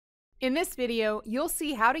In this video, you'll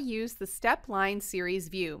see how to use the Step Line Series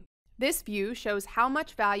view. This view shows how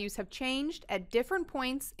much values have changed at different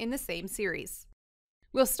points in the same series.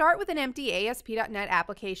 We'll start with an empty ASP.NET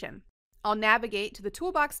application. I'll navigate to the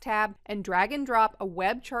Toolbox tab and drag and drop a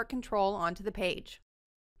web chart control onto the page.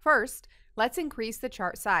 First, let's increase the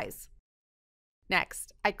chart size.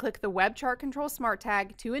 Next, I click the Web Chart Control Smart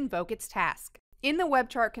Tag to invoke its task. In the Web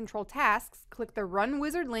Chart Control tasks, click the Run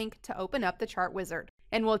Wizard link to open up the Chart Wizard,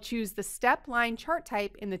 and we'll choose the Step Line chart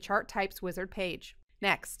type in the Chart Types Wizard page.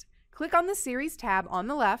 Next, click on the Series tab on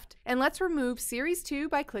the left, and let's remove Series 2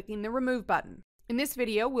 by clicking the Remove button. In this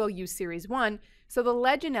video, we'll use Series 1, so the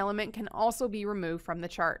legend element can also be removed from the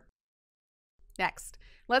chart. Next,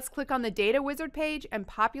 let's click on the Data Wizard page and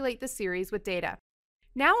populate the series with data.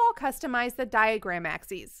 Now I'll customize the diagram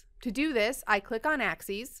axes. To do this, I click on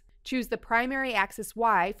Axes, choose the primary axis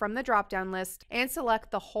Y from the drop-down list, and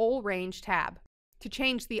select the Whole Range tab. To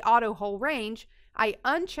change the Auto Whole Range, I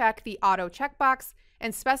uncheck the Auto checkbox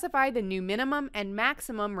and specify the new minimum and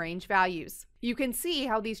maximum range values. You can see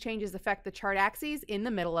how these changes affect the chart axes in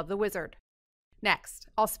the middle of the wizard. Next,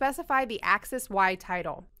 I'll specify the Axis Y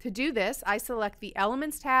title. To do this, I select the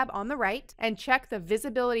Elements tab on the right and check the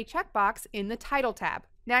Visibility checkbox in the Title tab.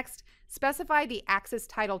 Next, specify the Axis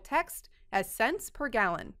title text as cents per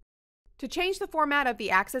gallon. To change the format of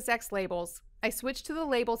the Axis X labels, I switch to the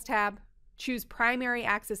Labels tab, choose Primary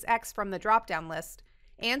Axis X from the drop-down list,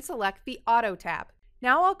 and select the Auto tab.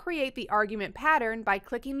 Now I'll create the argument pattern by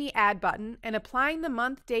clicking the Add button and applying the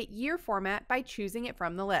month, date, year format by choosing it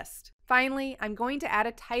from the list. Finally, I'm going to add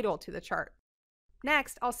a title to the chart.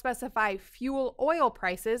 Next, I'll specify fuel oil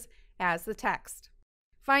prices as the text.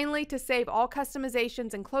 Finally, to save all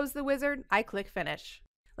customizations and close the wizard, I click Finish.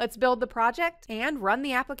 Let's build the project and run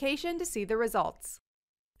the application to see the results.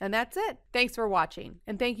 And that's it. Thanks for watching,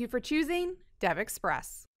 and thank you for choosing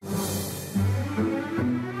DevExpress.